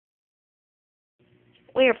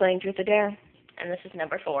We are playing Truth or Dare, and this is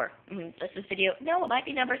number 4. This is video. No, it might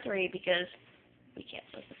be number 3 because we can't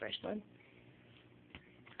post the first one.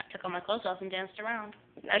 I took all my clothes off and danced around.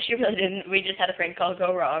 No, she really didn't. We just had a prank call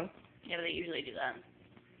go wrong. Yeah, but they usually do that.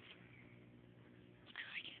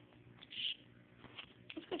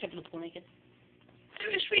 Let's go check the pool naked. I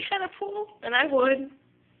wish we had a pool, and I would.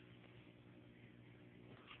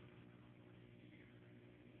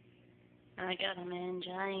 I got a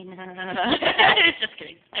mangina. Just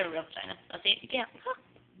kidding. I have a real vagina. I'll see it. You can't.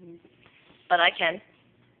 But I can.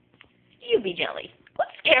 You be jelly.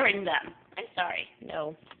 What's scaring them? I'm sorry.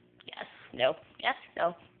 No. Yes. No. Yes.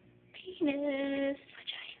 No. Penis.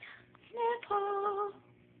 Vagina. Nipple.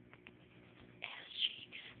 Ass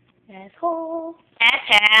cheeks. Asshole. Ass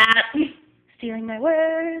hat. Stealing my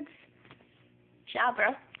words.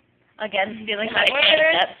 Jabra. Again, stealing my I hate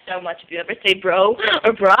words. that So much. If you ever say bro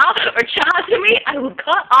or bra or cha to me, I will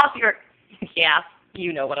cut off your... Yeah,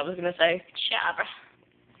 you know what I was going to say. Jabra.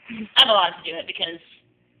 I'm allowed to do it because,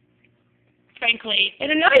 frankly, It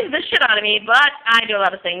annoys the shit out of me, but I do a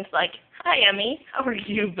lot of things like, hi, Emmy. How are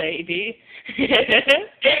you, baby? See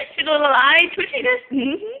the little eye twitchiness?